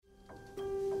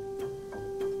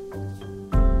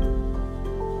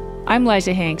I'm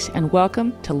Liza Hanks, and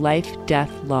welcome to Life,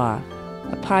 Death, Law,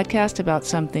 a podcast about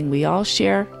something we all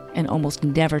share and almost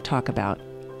never talk about,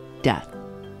 death.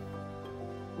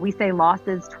 We say loss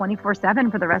is 24/7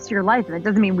 for the rest of your life. And it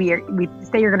doesn't mean we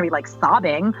say you're going to be like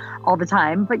sobbing all the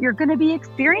time, but you're going to be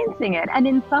experiencing it. And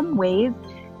in some ways,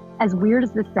 as weird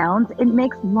as this sounds, it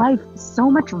makes life so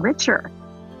much richer.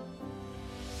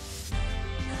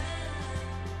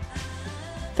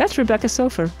 That's Rebecca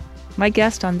Soffer, my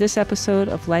guest on this episode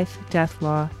of Life, Death,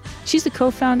 Law. She's the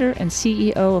co-founder and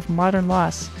CEO of Modern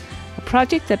Loss, a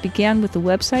project that began with the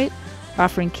website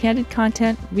offering candid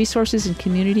content, resources, and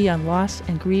community on loss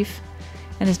and grief,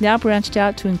 and has now branched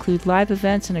out to include live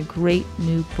events and a great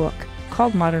new book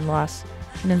called Modern Loss,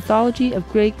 an anthology of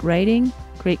great writing,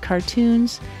 great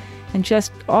cartoons, and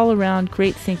just all around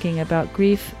great thinking about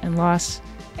grief and loss,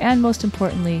 and most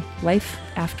importantly, life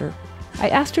after. I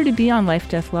asked her to be on Life,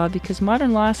 Death, Law because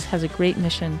Modern Loss has a great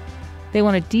mission. They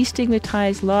want to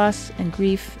destigmatize loss and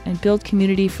grief and build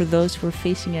community for those who are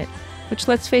facing it, which,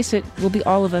 let's face it, will be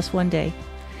all of us one day.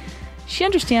 She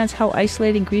understands how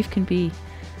isolating grief can be,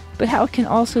 but how it can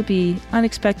also be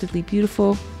unexpectedly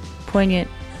beautiful, poignant,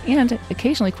 and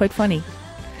occasionally quite funny.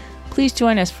 Please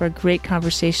join us for a great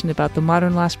conversation about the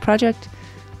Modern Loss Project,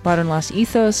 Modern Loss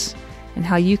ethos, and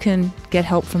how you can get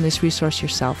help from this resource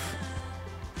yourself.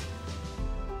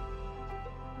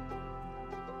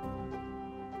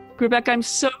 Rebecca, I'm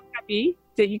so happy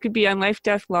that you could be on Life,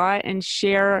 Death, Law and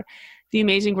share the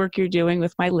amazing work you're doing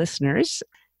with my listeners.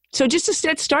 So just to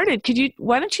get started,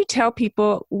 why don't you tell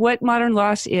people what Modern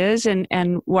Loss is and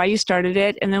why you started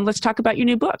it, and then let's talk about your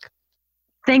new book.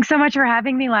 Thanks so much for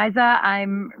having me, Liza.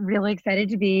 I'm really excited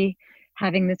to be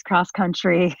having this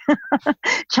cross-country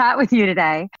chat with you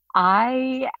today.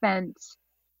 I spent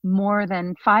more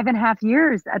than 5.5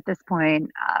 years at this point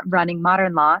running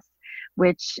Modern Loss,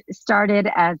 which started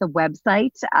as a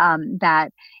website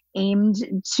that aimed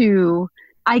to,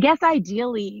 I guess,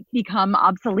 ideally become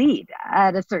obsolete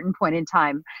at a certain point in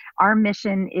time. Our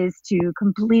mission is to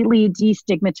completely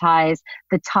destigmatize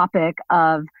the topic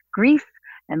of grief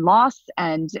and loss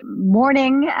and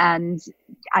mourning and,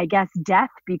 I guess,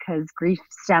 death, because grief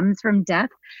stems from death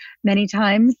many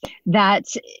times. That,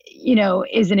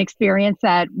 is an experience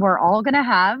that we're all going to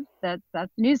have.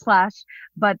 That's newsflash,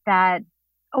 but that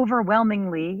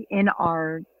overwhelmingly in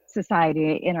our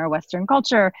society, in our Western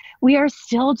culture, we are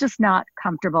still just not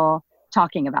comfortable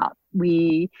talking about.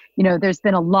 There's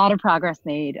been a lot of progress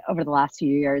made over the last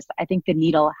few years. I think the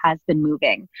needle has been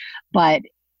moving, but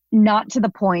not to the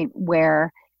point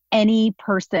where any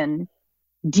person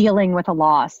dealing with a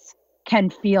loss can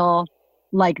feel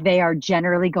like they are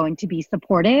generally going to be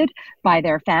supported by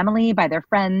their family, by their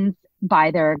friends, by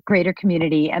their greater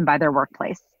community, and by their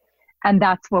workplace. And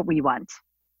that's what we want.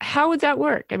 How would that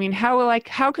work? I mean, how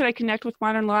could I connect with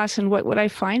Modern Loss, and what would I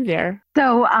find there?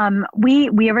 So we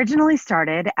originally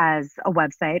started as a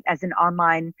website, as an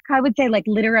online, I would say like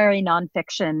literary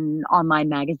nonfiction online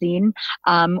magazine.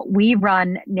 We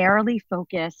run narrowly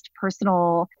focused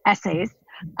personal essays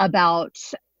about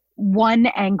one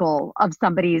angle of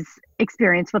somebody's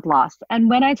experience with loss. And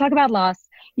when I talk about loss,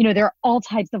 there are all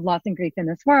types of loss and grief in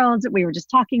this world. We were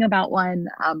just talking about one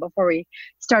before we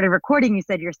started recording. You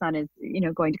said your son is,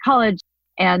 going to college,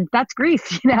 and that's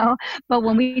grief, But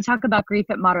when we talk about grief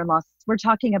at Modern Loss, we're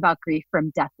talking about grief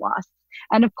from death loss.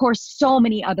 And of course, so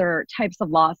many other types of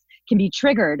loss can be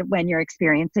triggered when you're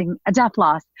experiencing a death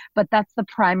loss, but that's the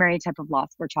primary type of loss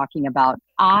we're talking about.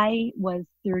 I was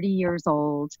 30 years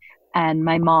old and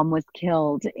my mom was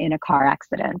killed in a car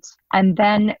accident. And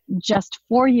then just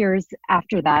 4 years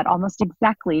after that, almost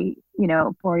exactly,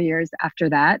 4 years after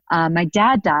that, my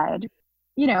dad died.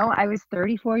 I was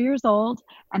 34 years old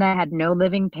and I had no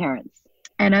living parents.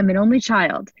 And I'm an only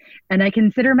child, and I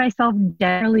consider myself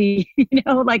generally,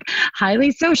 highly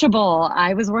sociable.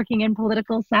 I was working in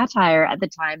political satire at the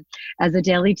time as a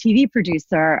daily TV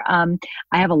producer. I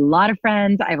have a lot of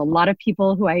friends. I have a lot of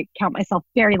people who I count myself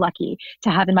very lucky to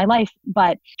have in my life.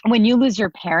 But when you lose your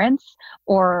parents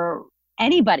or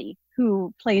anybody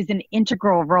who plays an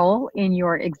integral role in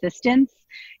your existence,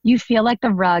 you feel like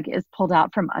the rug is pulled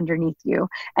out from underneath you,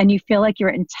 and you feel like your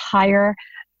entire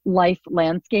life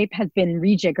landscape has been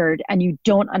rejiggered and you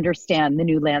don't understand the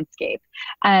new landscape.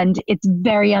 And it's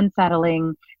very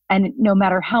unsettling. And no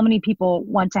matter how many people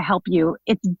want to help you,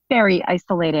 it's very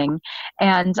isolating.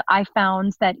 And I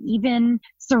found that even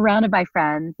surrounded by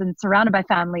friends and surrounded by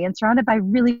family and surrounded by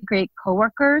really great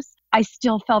coworkers, I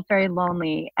still felt very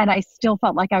lonely, and I still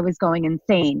felt like I was going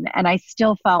insane. And I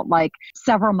still felt like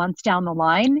several months down the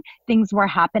line, things were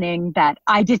happening that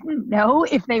I didn't know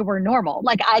if they were normal.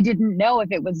 Like I didn't know if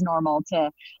it was normal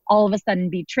to all of a sudden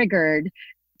be triggered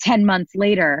 10 months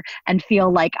later and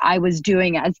feel like I was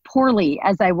doing as poorly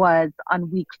as I was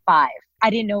on week 5. I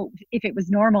didn't know if it was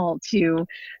normal to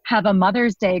have a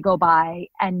Mother's Day go by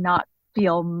and not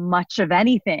feel much of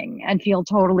anything and feel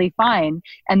totally fine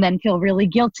and then feel really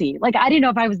guilty. Like, I didn't know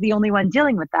if I was the only one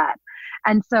dealing with that.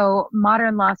 And so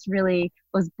Modern Loss really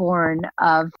was born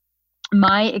of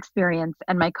my experience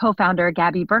and my co-founder,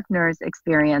 Gabby Berkner's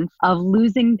experience of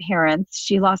losing parents.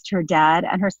 She lost her dad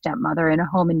and her stepmother in a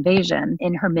home invasion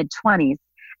in her mid-20s.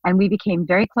 And we became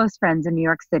very close friends in New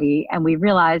York City. And we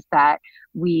realized that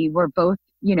we were both,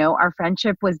 our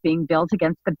friendship was being built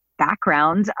against the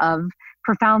background of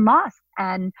profound loss.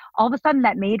 And all of a sudden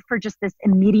that made for just this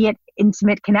immediate,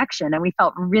 intimate connection. And we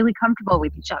felt really comfortable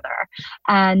with each other.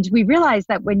 And we realized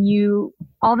that when you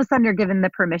all of a sudden are given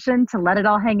the permission to let it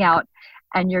all hang out,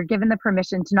 and you're given the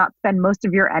permission to not spend most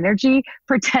of your energy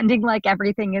pretending like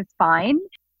everything is fine,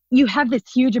 you have this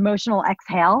huge emotional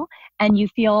exhale, and you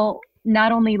feel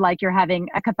not only like you're having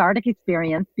a cathartic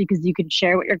experience because you can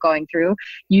share what you're going through,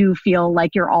 you feel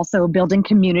like you're also building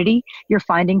community, you're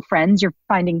finding friends, you're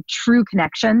finding true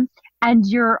connection, and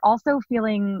you're also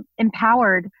feeling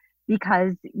empowered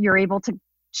because you're able to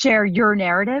share your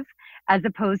narrative as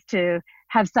opposed to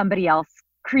have somebody else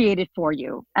create it for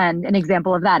you. And an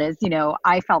example of that is,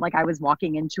 I felt like I was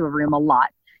walking into a room a lot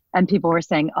and people were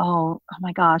saying, oh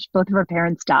my gosh, both of her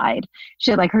parents died.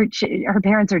 Her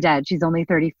parents are dead. She's only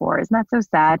 34. Isn't that so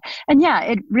sad? And yeah,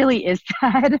 it really is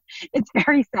sad. It's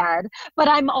very sad, but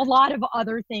I'm a lot of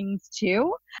other things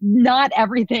too.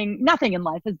 Nothing in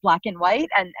life is black and white,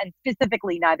 and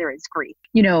specifically neither is grief.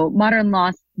 Modern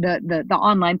Loss, the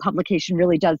online publication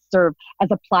really does serve as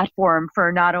a platform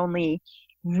for not only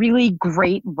really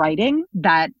great writing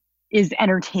that is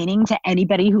entertaining to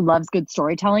anybody who loves good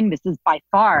storytelling. This is by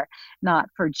far not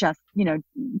for just,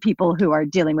 people who are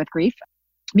dealing with grief,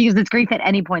 because it's grief at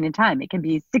any point in time. It can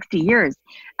be 60 years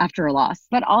after a loss,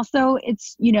 but also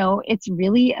it's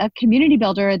really a community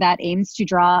builder that aims to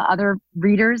draw other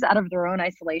readers out of their own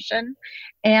isolation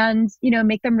and,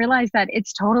 make them realize that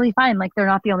it's totally fine. Like, they're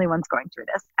not the only ones going through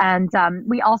this. And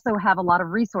we also have a lot of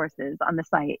resources on the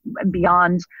site.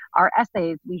 Beyond our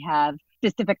essays, we have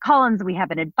specific columns. We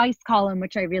have an advice column,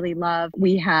 which I really love.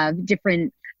 We have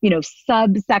different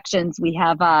subsections. We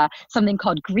have something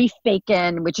called Grief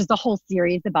Bacon, which is a whole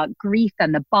series about grief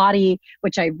and the body,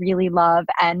 which I really love.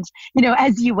 And,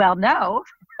 as you well know,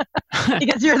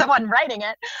 because you're the one writing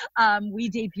it,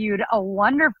 we debuted a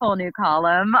wonderful new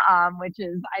column, which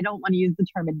is, I don't want to use the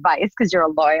term advice because you're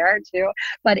a lawyer too,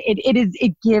 but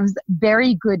it gives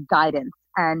very good guidance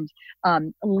and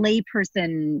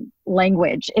layperson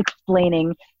language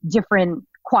explaining different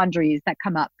quandaries that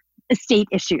come up, estate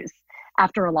issues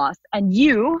after a loss. And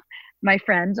you, my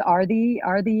friend, are the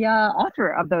author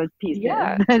of those pieces.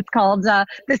 Yeah. It's called the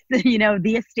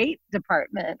Estate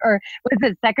Department, or what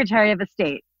is it, Secretary of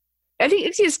Estate? I think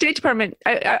it's the State Department,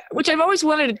 which I've always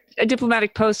wanted a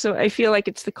diplomatic post, so I feel like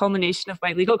it's the culmination of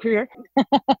my legal career.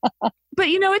 But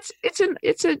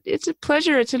it's a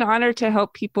pleasure, it's an honor to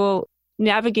help people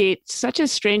navigate such a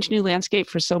strange new landscape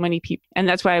for so many people, and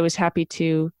that's why I was happy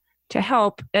to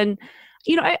help. And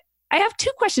I have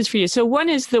 2 questions for you. So one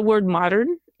is the word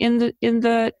modern in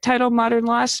the title, Modern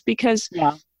Loss, because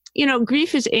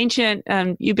grief is ancient,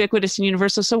 ubiquitous, and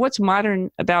universal. So what's modern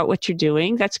about what you're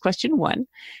doing? That's question 1.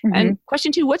 Mm-hmm. And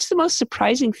question 2, what's the most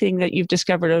surprising thing that you've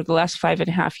discovered over the last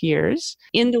 5.5 years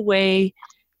in the way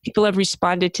people have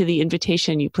responded to the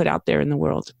invitation you put out there in the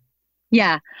world?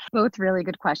 Yeah, both really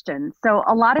good questions. So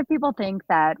a lot of people think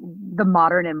that the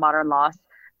modern and modern loss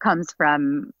comes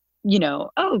from,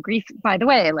 grief, by the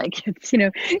way, like, it's,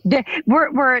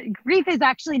 grief is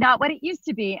actually not what it used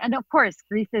to be. And of course,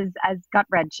 grief is as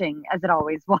gut-wrenching as it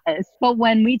always was. But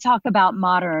when we talk about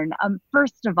modern,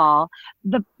 first of all,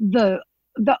 the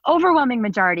overwhelming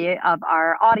majority of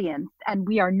our audience, and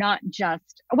we are not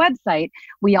just a website,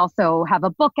 we also have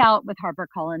a book out with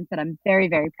HarperCollins that I'm very,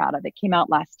 very proud of. It came out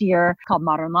last year, called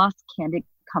Modern Loss, Candid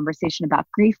Conversation About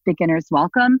Grief, Beginner's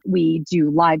Welcome. We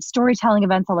do live storytelling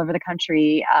events all over the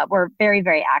country. We're very,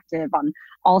 very active on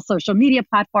all social media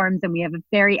platforms, and we have a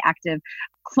very active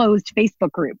closed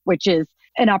Facebook group, which is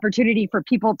an opportunity for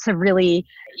people to really,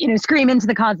 scream into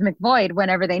the cosmic void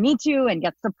whenever they need to and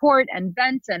get support and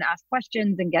vent and ask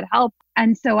questions and get help.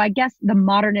 And so I guess the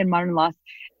modern and modern loss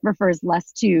refers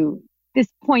less to this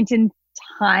point in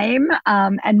time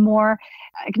and more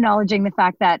acknowledging the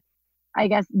fact that, I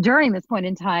guess, during this point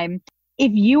in time,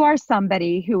 if you are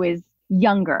somebody who is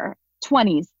younger,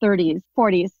 20s, 30s,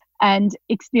 40s, and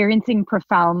experiencing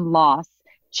profound loss,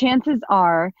 chances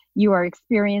are you are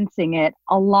experiencing it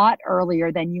a lot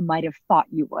earlier than you might have thought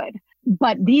you would.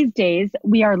 But these days,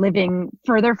 we are living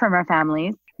further from our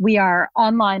families. We are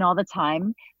online all the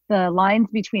time. The lines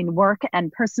between work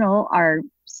and personal are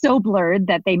so blurred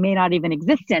that they may not even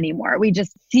exist anymore. We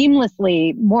just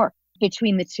seamlessly morph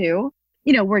between the two.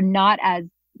 We're not as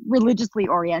religiously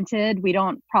oriented. We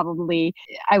don't probably,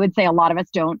 I would say a lot of us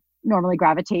don't normally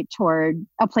gravitate toward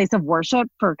a place of worship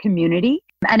for community.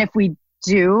 And if we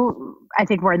do, I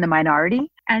think we're in the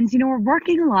minority. And, we're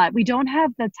working a lot. We don't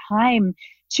have the time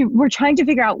we're trying to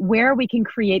figure out where we can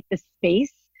create the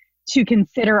space to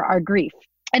consider our grief.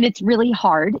 And it's really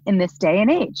hard in this day and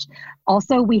age.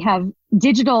 Also, we have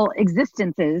digital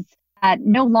existences that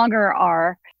no longer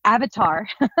are avatar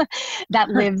that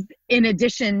lives in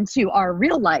addition to our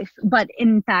real life, but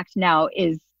in fact now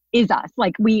is us.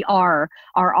 Like, we are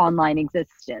our online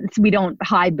existence. We don't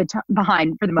hide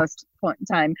behind, for the most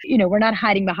time, we're not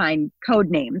hiding behind code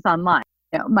names online.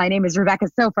 My name is Rebecca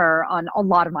Sofer on a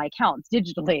lot of my accounts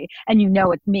digitally, and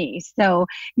it's me. So,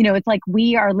 it's like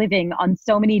we are living on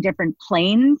so many different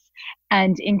planes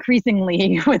and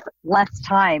increasingly with less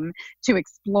time to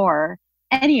explore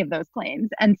any of those planes.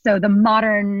 And so the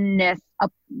modernness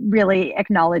really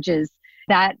acknowledges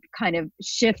that kind of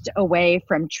shift away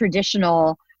from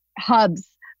traditional hubs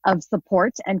of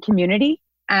support and community,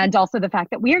 and also the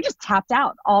fact that we are just tapped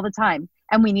out all the time.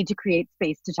 And we need to create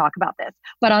space to talk about this.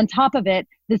 But on top of it,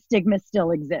 the stigma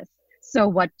still exists. So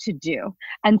what to do?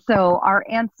 And so our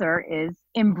answer is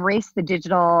embrace the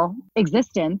digital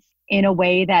existence in a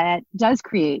way that does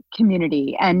create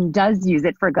community and does use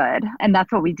it for good. And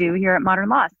that's what we do here at Modern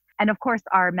Loss. And of course,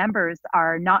 our members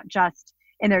are not just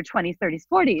in their 20s, 30s,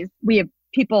 40s. We have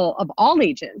people of all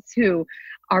ages who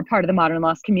are part of the Modern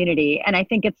Loss community. And I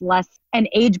think it's less an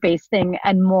age-based thing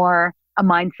and more a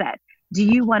mindset. Do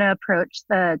you want to approach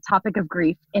the topic of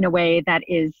grief in a way that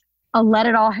is a let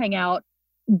it all hang out?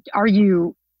 Are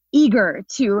you eager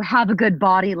to have a good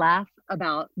body laugh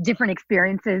about different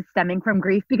experiences stemming from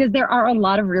grief? Because there are a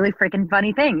lot of really freaking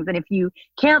funny things. And if you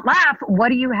can't laugh, what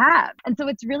do you have? And so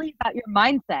it's really about your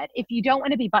mindset. If you don't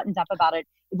want to be buttoned up about it,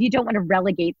 if you don't want to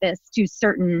relegate this to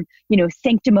certain,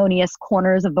 sanctimonious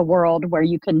corners of the world where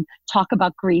you can talk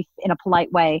about grief in a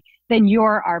polite way, then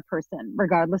you're our person,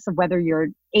 regardless of whether you're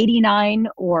 89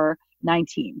 or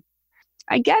 19.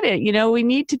 I get it. We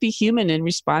need to be human in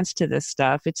response to this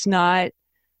stuff. It's not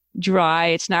dry.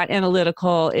 It's not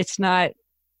analytical. It's not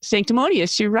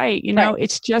sanctimonious. You're right. Right.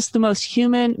 It's just the most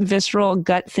human, visceral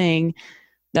gut thing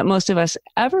that most of us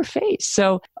ever face.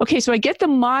 So I get the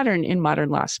modern in Modern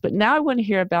Loss, but now I want to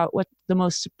hear about what the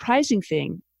most surprising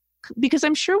thing, because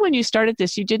I'm sure when you started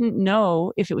this, you didn't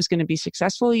know if it was going to be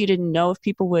successful. You didn't know if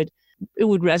it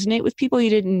would resonate with people. You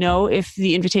didn't know if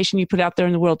the invitation you put out there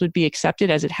in the world would be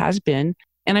accepted as it has been.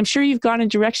 And I'm sure you've gone in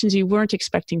directions you weren't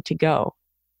expecting to go.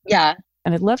 Yeah.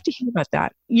 And I'd love to hear about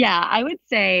that. Yeah, I would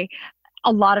say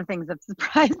a lot of things have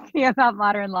surprised me about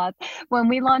Modern Loss. When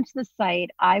we launched the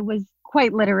site, I was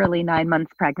quite literally 9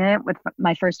 months pregnant with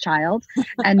my first child,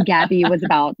 and Gabby was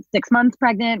about 6 months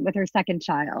pregnant with her second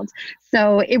child.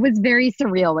 So it was very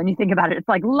surreal when you think about it. It's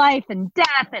like life and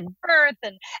death and birth,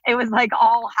 and it was like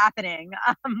all happening.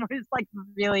 It was like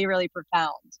really, really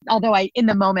profound. Although in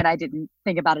the moment, I didn't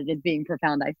think about it as being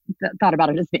profound. I thought about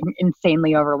it as being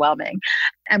insanely overwhelming.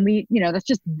 And that's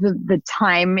just the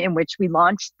time in which we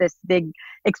launched this big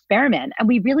experiment. And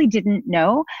we really didn't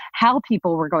know how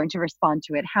people were going to respond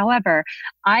to it. However,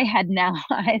 I had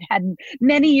had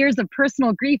many years of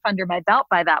personal grief under my belt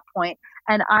by that point.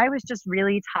 And I was just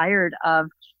really tired of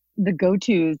the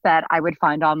go-tos that I would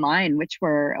find online, which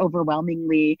were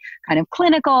overwhelmingly kind of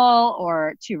clinical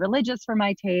or too religious for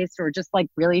my taste, or just like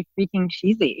really freaking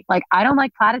cheesy. Like, I don't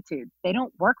like platitudes. They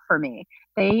don't work for me.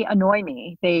 They annoy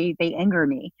me. They anger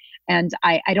me. And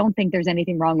I don't think there's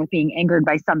anything wrong with being angered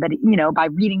by somebody, by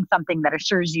reading something that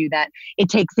assures you that it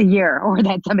takes a year or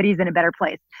that somebody's in a better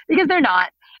place, because they're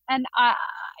not. And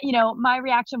my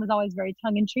reaction was always very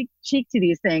tongue-in-cheek to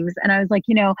these things. And I was like,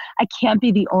 I can't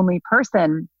be the only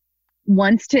person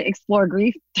wants to explore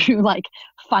grief through like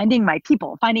finding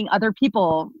other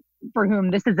people for whom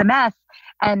this is a mess,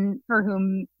 and for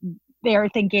whom they're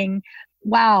thinking,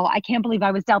 wow, I can't believe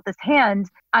I was dealt this hand,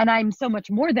 and I'm so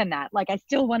much more than that. Like, I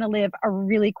still want to live a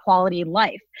really quality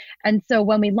life. And so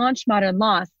when we launched Modern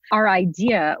Loss, our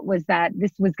idea was that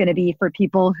this was going to be for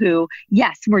people who,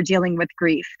 yes, we're dealing with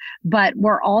grief, but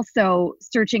we're also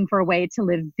searching for a way to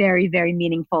live very, very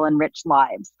meaningful and rich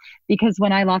lives. Because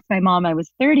when I lost my mom, I was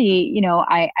 30,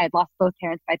 I had lost both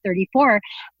parents by 34.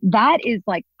 That is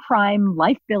like prime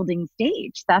life building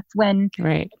stage. That's when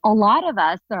a lot of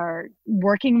us are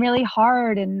working really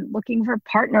hard and looking for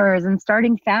partners and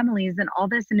starting families and all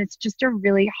this. And it's just a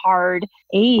really hard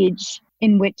age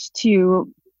in which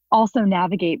to also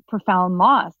navigate profound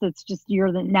loss. It's just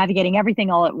you're navigating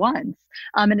everything all at once.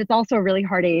 And it's also a really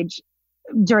hard age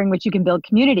during which you can build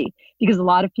community, because a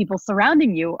lot of people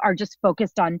surrounding you are just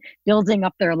focused on building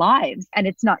up their lives. And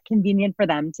it's not convenient for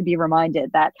them to be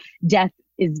reminded that death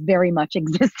is very much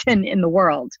existent in the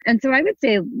world. And so I would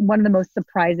say one of the most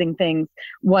surprising things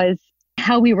was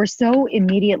how we were so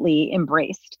immediately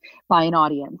embraced by an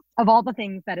audience. Of all the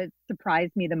things that has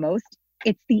surprised me the most,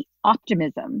 it's the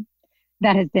optimism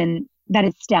that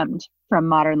has stemmed from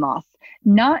modern loss,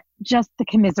 not just the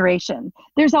commiseration.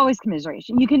 There's always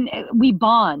commiseration. We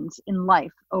bond in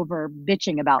life over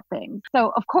bitching about things.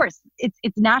 So of course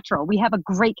it's natural. We have a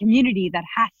great community that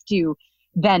has to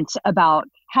vent about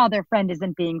how their friend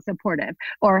isn't being supportive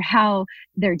or how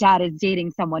their dad is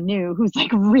dating someone new who's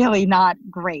like really not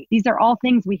great. These are all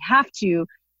things we have to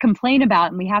complain about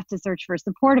and we have to search for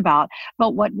support about.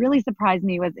 But what really surprised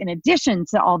me was, in addition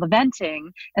to all the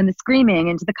venting and the screaming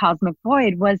into the cosmic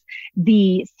void, was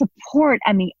the support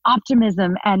and the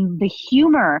optimism and the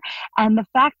humor and the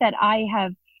fact that I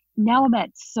have now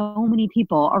met so many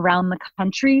people around the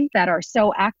country that are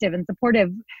so active and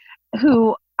supportive,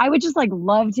 who I would just like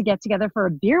love to get together for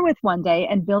a beer with one day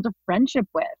and build a friendship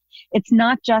with. It's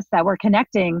not just that we're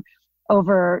connecting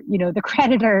over, the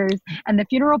creditors and the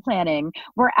funeral planning.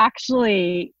 We're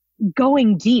actually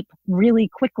going deep really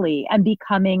quickly and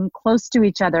becoming close to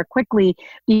each other quickly,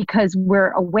 because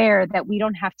we're aware that we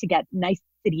don't have to get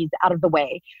niceties out of the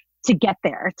way to get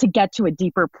there, to get to a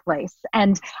deeper place.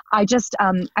 And I just,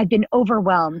 I've been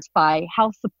overwhelmed by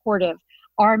how supportive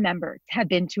our members have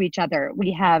been to each other.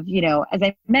 We have, as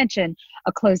I mentioned,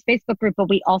 a closed Facebook group, but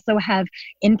we also have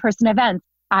in-person events.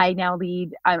 I'm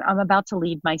about to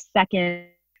lead my second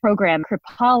program,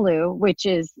 Kripalu, which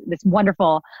is this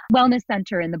wonderful wellness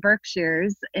center in the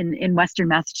Berkshires in Western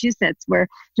Massachusetts. We're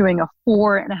doing a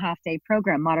 4.5-day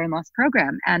program, Modern Loss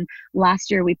program. And last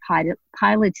year we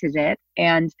piloted it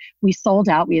and we sold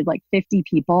out. We had like 50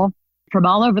 people from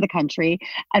all over the country.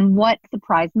 And what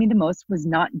surprised me the most was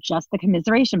not just the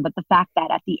commiseration, but the fact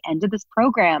that at the end of this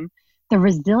program, the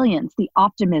resilience, the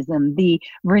optimism, the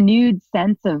renewed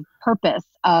sense of purpose,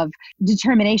 of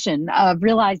determination, of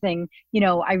realizing,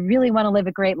 I really want to live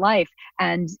a great life,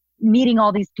 and meeting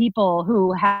all these people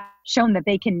who have shown that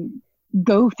they can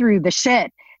go through the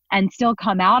shit and still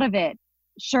come out of it.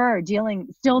 Sure,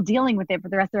 still dealing with it for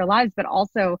the rest of their lives, but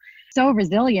also so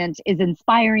resilient, is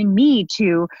inspiring me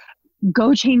to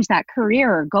go change that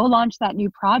career, or go launch that new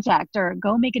project, or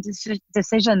go make a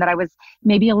decision that I was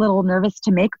maybe a little nervous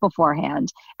to make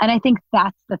beforehand. And I think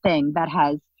that's the thing that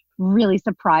has really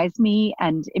surprised me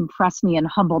and impressed me and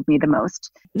humbled me the most.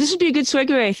 This would be a good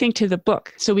segue, I think, to the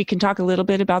book. So we can talk a little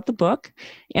bit about the book,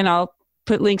 and I'll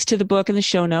put links to the book in the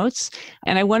show notes.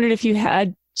 And I wondered if you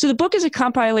had, so the book is a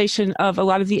compilation of a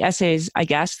lot of the essays, I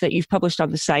guess, that you've published on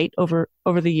the site over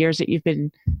the years that you've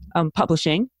been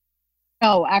publishing.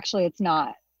 No, actually, it's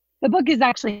not. The book is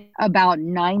actually about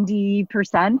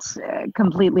 90%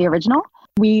 completely original.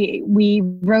 We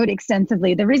wrote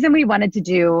extensively. The reason we wanted to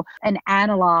do an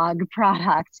analog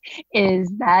product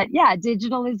is that,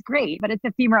 digital is great, but it's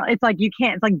ephemeral. It's like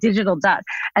it's like digital dust.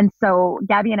 And so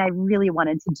Gabby and I really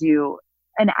wanted to do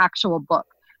an actual book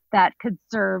that could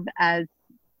serve as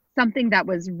something that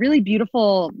was really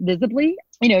beautiful visibly,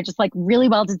 just like really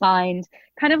well designed,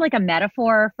 kind of like a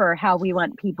metaphor for how we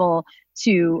want people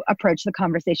to approach the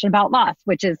conversation about loss,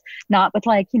 which is not with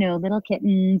like, little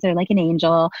kittens or like an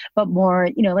angel, but more,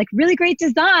 like really great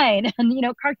design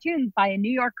and, cartoons by a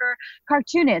New Yorker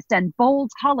cartoonist and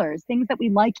bold colors, things that we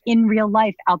like in real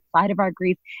life outside of our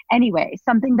grief anyway,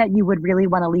 something that you would really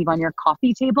want to leave on your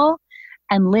coffee table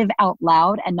and live out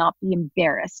loud and not be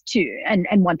embarrassed too, and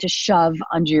want to shove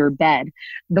under your bed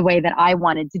the way that I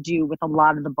wanted to do with a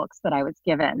lot of the books that I was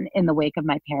given in the wake of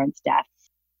my parents' deaths.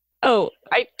 Oh,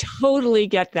 I totally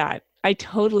get that.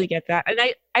 And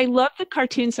I love the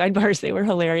cartoon sidebars. They were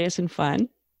hilarious and fun.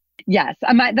 Yes.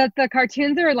 The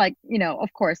cartoons are like,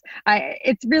 of course,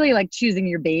 it's really like choosing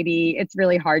your baby. It's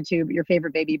really hard to, your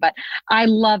favorite baby, but I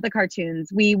love the cartoons.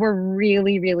 We were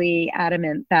really, really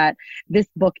adamant that this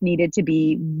book needed to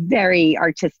be very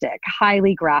artistic,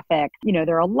 highly graphic.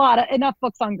 There are enough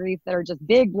books on grief that are just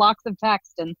big blocks of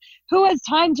text, and who has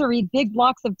time to read big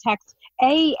blocks of text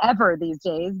ever these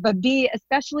days, but B,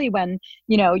 especially when,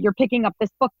 you're picking up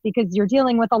this book because you're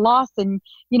dealing with a loss and,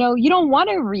 you don't want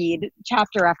to read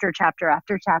chapter after chapter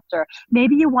after chapter.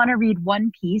 Maybe you want to read one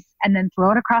piece and then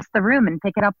throw it across the room and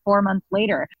pick it up 4 months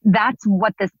later. That's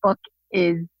what this book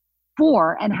is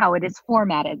for and how it is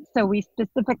formatted. So we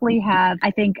specifically have,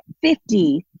 I think,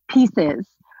 50 pieces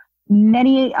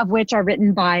many of which are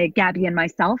written by Gabby and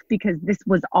myself, because this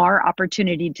was our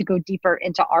opportunity to go deeper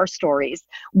into our stories.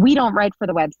 We don't write for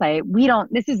the website.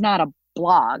 This is not a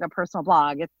blog, a personal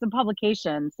blog. It's a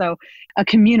publication, so a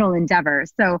communal endeavor.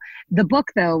 So the book,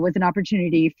 though, was an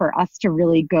opportunity for us to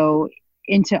really go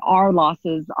into our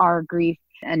losses, our grief,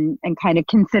 and kind of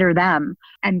consider them.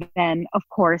 And then, of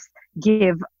course,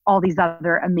 give all these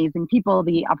other amazing people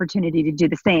the opportunity to do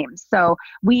the same. So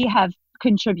we have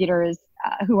contributors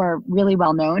who are really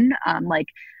well known, like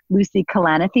Lucy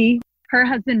Kalanithi. Her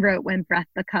husband wrote When Breath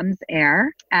Becomes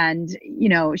Air. And,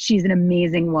 she's an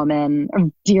amazing woman,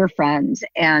 a dear friend,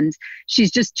 and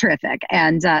she's just terrific.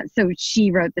 And so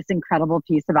she wrote this incredible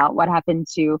piece about what happened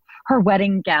to her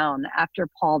wedding gown after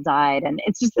Paul died. And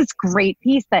it's just this great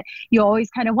piece that you always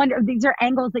kind of wonder, these are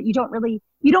angles that you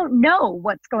don't know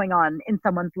what's going on in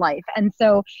someone's life. And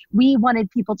so we wanted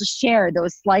people to share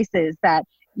those slices that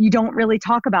you don't really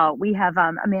talk about. We have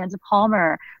Amanda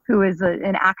Palmer, who is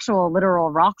an actual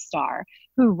literal rock star,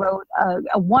 who wrote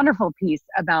a wonderful piece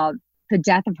about the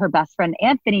death of her best friend,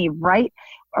 Anthony, right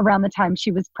around the time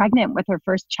she was pregnant with her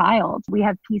first child. We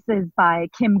have pieces by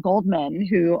Kim Goldman,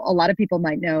 who a lot of people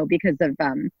might know because of,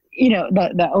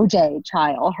 the OJ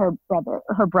trial.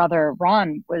 Her brother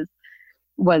Ron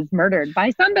was murdered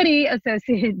by somebody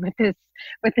associated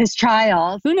with this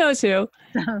trial. Who knows who?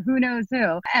 So who knows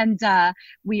who? And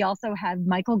we also have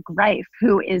Michael Greif,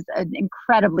 who is an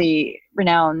incredibly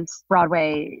renowned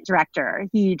Broadway director.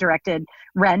 He directed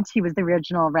Rent. He was the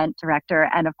original Rent director.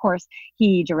 And of course,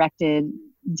 he directed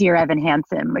Dear Evan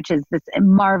Hansen, which is this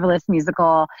marvelous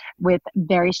musical with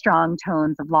very strong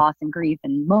tones of loss and grief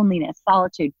and loneliness,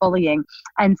 solitude, bullying.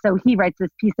 And so he writes this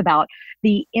piece about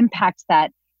the impact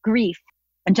that grief.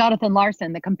 And Jonathan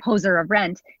Larson, the composer of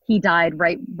Rent, he died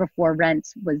right before Rent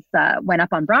went up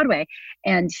on Broadway.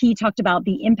 And he talked about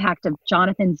the impact of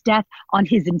Jonathan's death on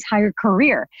his entire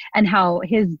career and how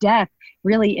his death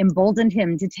really emboldened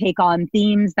him to take on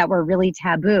themes that were really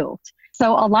taboo.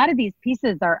 So a lot of these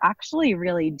pieces are actually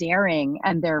really daring,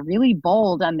 and they're really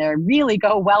bold, and they really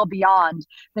go well beyond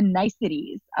the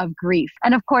niceties of grief.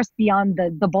 And of course, beyond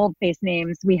the bold-faced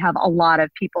names, we have a lot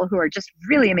of people who are just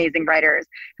really amazing writers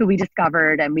who we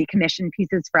discovered and we commissioned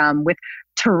pieces from, with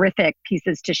terrific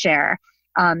pieces to share.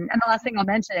 And the last thing I'll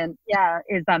mention,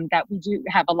 is that we do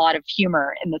have a lot of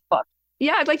humor in this book.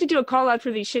 Yeah, I'd like to do a call out for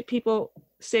these shit people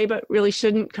say but really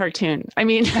shouldn't cartoon. I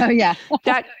mean,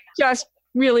 that just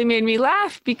really made me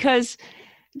laugh because,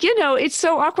 it's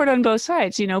so awkward on both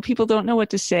sides. People don't know what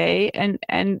to say, and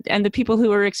the people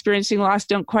who are experiencing loss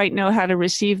don't quite know how to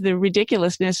receive the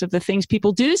ridiculousness of the things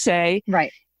people do say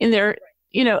right in their,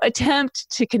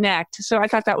 attempt to connect. So I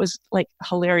thought that was like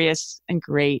hilarious and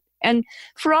great. And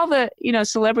for all the,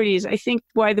 celebrities, I think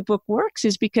why the book works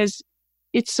is because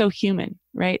it's so human,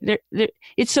 right?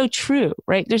 It's so true,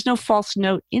 right? There's no false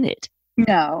note in it.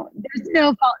 No, there's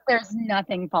no fault. There's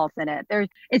nothing false in it.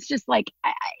 It's just like,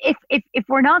 if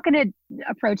we're not going to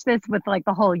approach this with like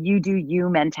the whole you do you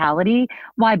mentality,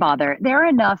 why bother? There are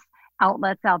enough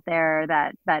outlets out there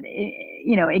that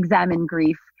examine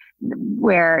grief,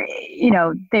 where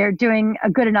they're doing a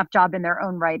good enough job in their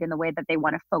own right in the way that they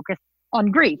want to focus on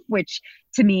grief, which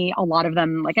to me, a lot of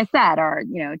them, like I said, are,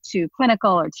 too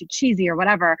clinical or too cheesy or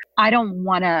whatever. I don't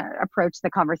want to approach the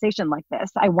conversation like this.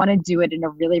 I want to do it in a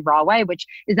really raw way, which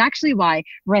is actually why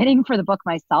writing for the book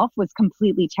myself was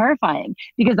completely terrifying,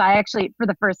 because I actually, for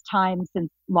the first time since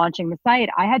launching the site,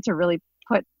 I had to really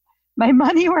put my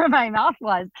money where my mouth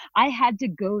was. I had to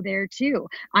go there too.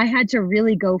 I had to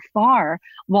really go far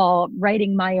while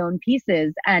writing my own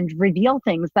pieces and reveal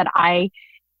things that I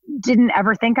didn't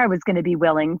ever think I was going to be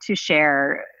willing to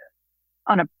share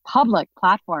on a public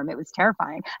platform. It was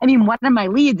terrifying. I mean, one of my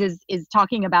leads is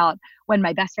talking about when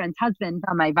my best friend's husband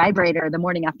found my vibrator the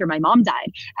morning after my mom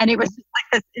died. And it was just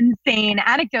like this insane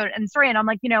anecdote and story. And I'm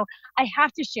like, I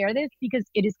have to share this because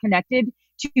it is connected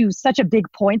to such a big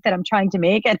point that I'm trying to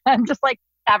make. And I'm just like,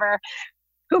 never,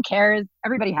 who cares?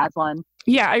 Everybody has one.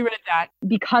 Yeah, I read that.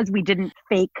 Because we didn't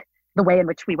fake the way in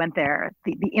which we went there,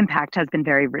 the impact has been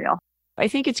very real. I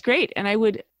think it's great. And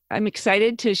I'm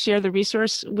excited to share the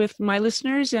resource with my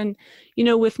listeners and,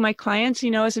 with my clients.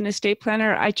 As an estate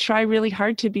planner, I try really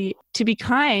hard to be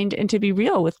kind and to be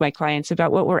real with my clients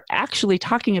about what we're actually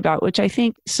talking about, which I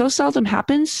think so seldom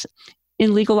happens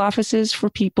in legal offices for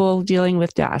people dealing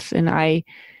with death. And I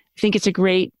think it's a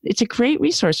great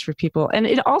resource for people. And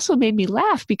it also made me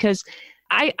laugh because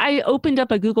I opened up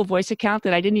a Google Voice account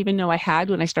that I didn't even know I had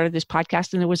when I started this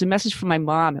podcast. And there was a message from my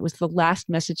mom. It was the last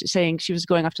message saying she was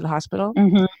going off to the hospital.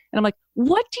 Mm-hmm. And I'm like,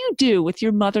 what do you do with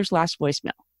your mother's last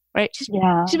voicemail? Right?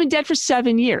 She's been dead for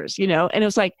 7 years, and it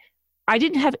was like, I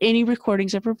didn't have any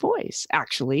recordings of her voice,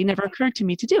 actually. It never occurred to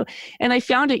me to do. And I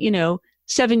found it,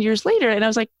 7 years later. And I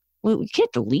was like, well, you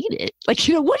can't delete it. Like,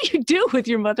 what do you do with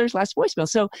your mother's last voicemail?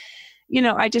 So,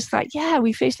 I just thought, yeah,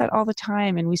 we face that all the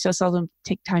time. And we so seldom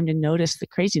take time to notice the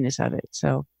craziness of it.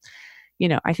 So,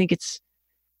 I think it's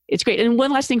great. And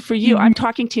one last thing for you, I'm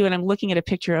talking to you and I'm looking at a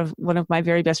picture of one of my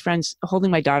very best friends holding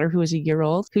my daughter who was a year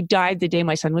old, who died the day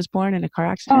my son was born in a car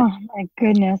accident. Oh my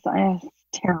goodness. It's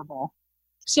terrible.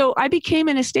 So I became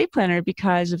an estate planner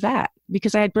because of that,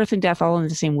 because I had birth and death all in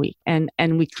the same week. And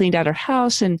we cleaned out our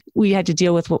house and we had to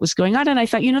deal with what was going on. And I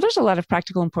thought, there's a lot of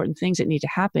practical, important things that need to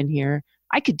happen here.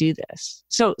 I could do this.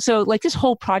 So like this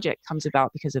whole project comes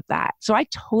about because of that. So I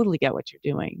totally get what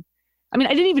you're doing. I mean,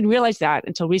 I didn't even realize that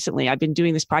until recently. I've been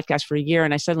doing this podcast for a year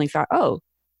and I suddenly thought,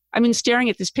 I've been staring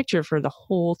at this picture for the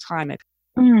whole time.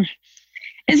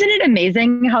 Isn't it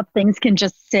amazing how things can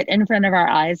just sit in front of our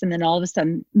eyes and then all of a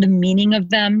sudden the meaning of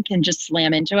them can just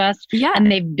slam into us? Yeah.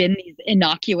 And they've been these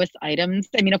innocuous items.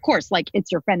 I mean, of course, like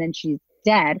it's your friend and she's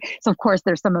dead. So of course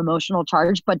there's some emotional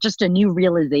charge, but just a new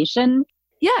realization.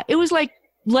 Yeah, it was like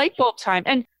light bulb time.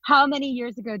 And how many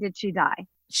years ago did she die?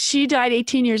 She died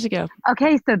 18 years ago.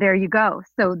 Okay, so there you go.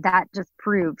 So that just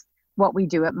proves what we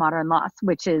do at Modern Loss,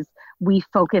 which is we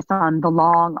focus on the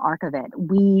long arc of it.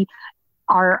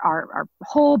 Our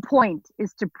whole point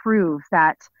is to prove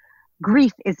that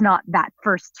grief is not that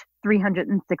first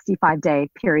 365-day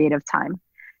period of time.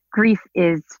 Grief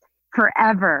is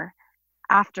forever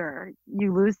after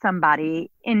you lose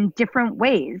somebody in different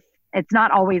ways. It's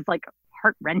not always like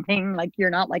heart-rending, like you're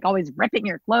not like always ripping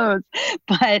your clothes,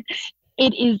 but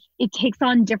it takes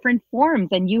on different forms.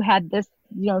 And you had this,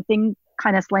 thing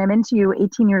kind of slam into you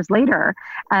 18 years later.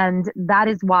 And that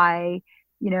is why,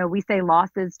 we say loss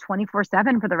is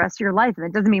 24/7 for the rest of your life. And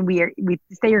it doesn't mean we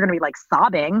say you're going to be like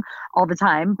sobbing all the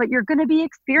time, but you're going to be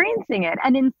experiencing it.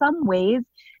 And in some ways,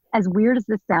 as weird as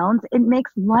this sounds, it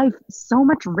makes life so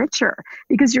much richer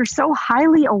because you're so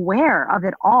highly aware of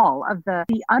it all, of the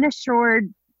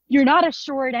unassured. You're not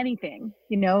assured anything,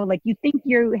 like you think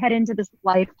you head into this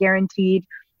life guaranteed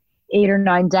 8 or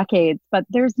 9 decades, but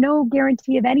there's no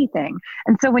guarantee of anything.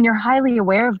 And so when you're highly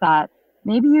aware of that,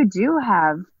 maybe you do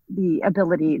have the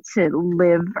ability to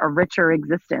live a richer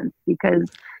existence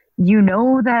because you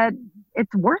know that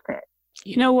it's worth it.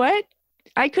 You know what?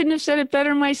 I couldn't have said it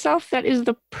better myself. That is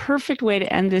the perfect way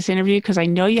to end this interview because I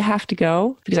know you have to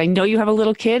go, because I know you have a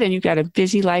little kid and you've got a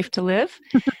busy life to live.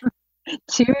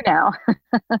 2 now.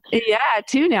 Yeah,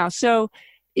 2 now. So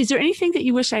is there anything that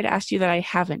you wish I'd asked you that I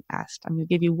haven't asked? I'm going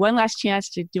to give you one last chance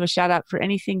to do a shout out for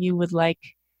anything you would like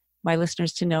my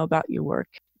listeners to know about your work.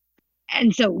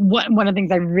 And so one of the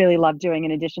things I really love doing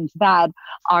in addition to that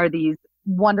are these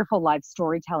wonderful live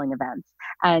storytelling events.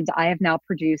 And I have now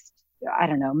produced, I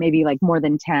don't know, maybe like more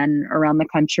than 10 around the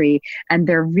country. And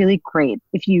they're really great.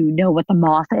 If you know what the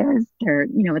Moth is,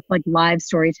 it's like live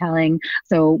storytelling.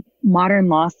 So Modern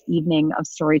Loss Evening of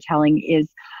Storytelling is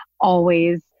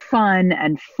always fun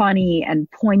and funny and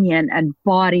poignant and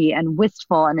bawdy and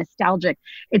wistful and nostalgic.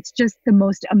 It's just the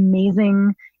most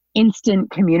amazing instant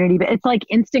community. But it's like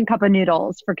instant cup of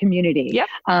noodles for community.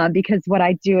 Yep. Because what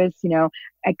I do is,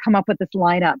 I come up with this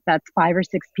lineup that's 5 or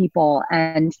 6 people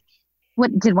and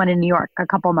did one in New York a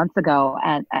couple months ago,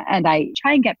 and I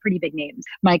try and get pretty big names.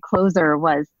 My closer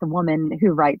was the woman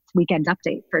who writes Weekend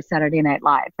Update for Saturday Night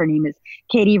Live. Her name is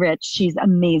Katie Rich. She's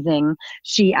amazing.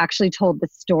 She actually told the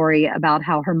story about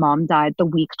how her mom died the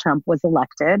week Trump was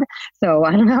elected. So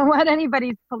I don't know what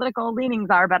anybody's political leanings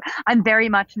are, but I'm very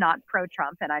much not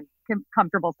pro-Trump, and I'm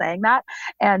comfortable saying that.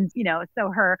 And,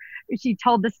 so she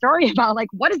told the story about like,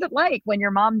 what is it like when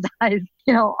your mom dies,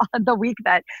 on the week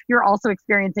that you're also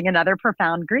experiencing another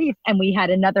profound grief. And we had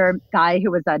another guy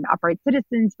who was an Upright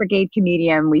Citizens Brigade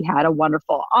comedian. We had a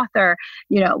wonderful author,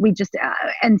 we just,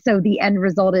 and so the end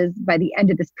result is by the end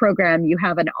of this program, you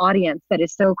have an audience that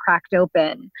is so cracked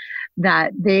open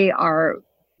that they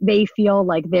feel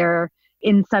like they're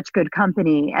in such good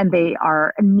company, and they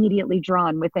are immediately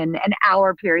drawn within an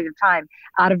hour period of time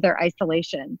out of their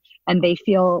isolation, and they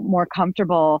feel more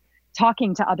comfortable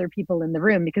talking to other people in the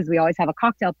room because we always have a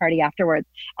cocktail party afterwards,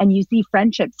 and you see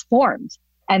friendships formed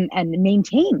and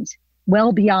maintained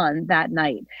well beyond that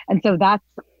night. And so that's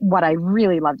what I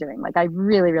really love doing. Like I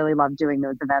really, really love doing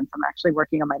those events. I'm actually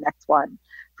working on my next one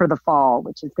for the fall,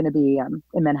 which is going to be in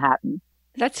Manhattan.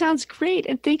 That sounds great.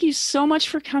 And thank you so much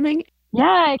for coming. Yeah,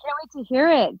 I can't wait to hear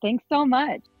it. Thanks so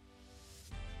much.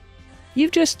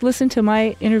 You've just listened to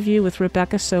my interview with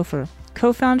Rebecca Soffer,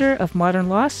 co-founder of Modern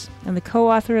Loss and the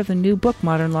co-author of the new book,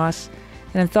 Modern Loss,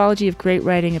 an anthology of great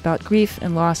writing about grief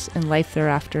and loss and life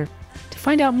thereafter. To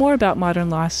find out more about Modern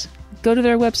Loss, go to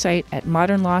their website at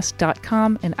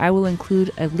modernloss.com, and I will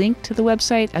include a link to the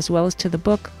website as well as to the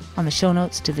book on the show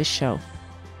notes to this show.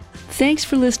 Thanks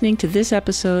for listening to this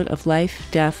episode of Life,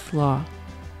 Death, Law.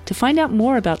 To find out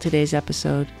more about today's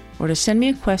episode, or to send me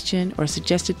a question or a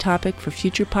suggested topic for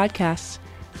future podcasts,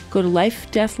 go to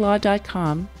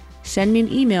lifedeathlaw.com, send me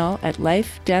an email at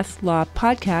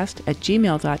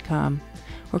lifedeathlawpodcast@gmail.com,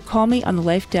 or call me on the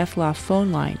Life Death Law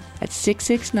phone line at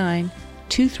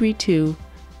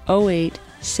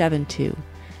 669-232-0872.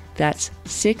 That's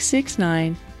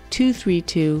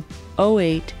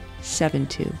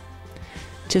 669-232-0872.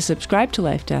 To subscribe to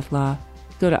Life Death Law,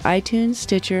 go to iTunes,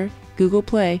 Stitcher, Google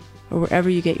Play, or wherever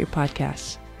you get your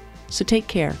podcasts. So take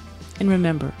care, and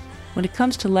remember, when it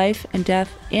comes to life and death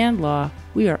and law,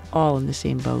 we are all in the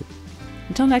same boat.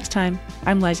 Until next time,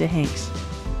 I'm Liza Hanks.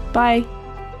 Bye.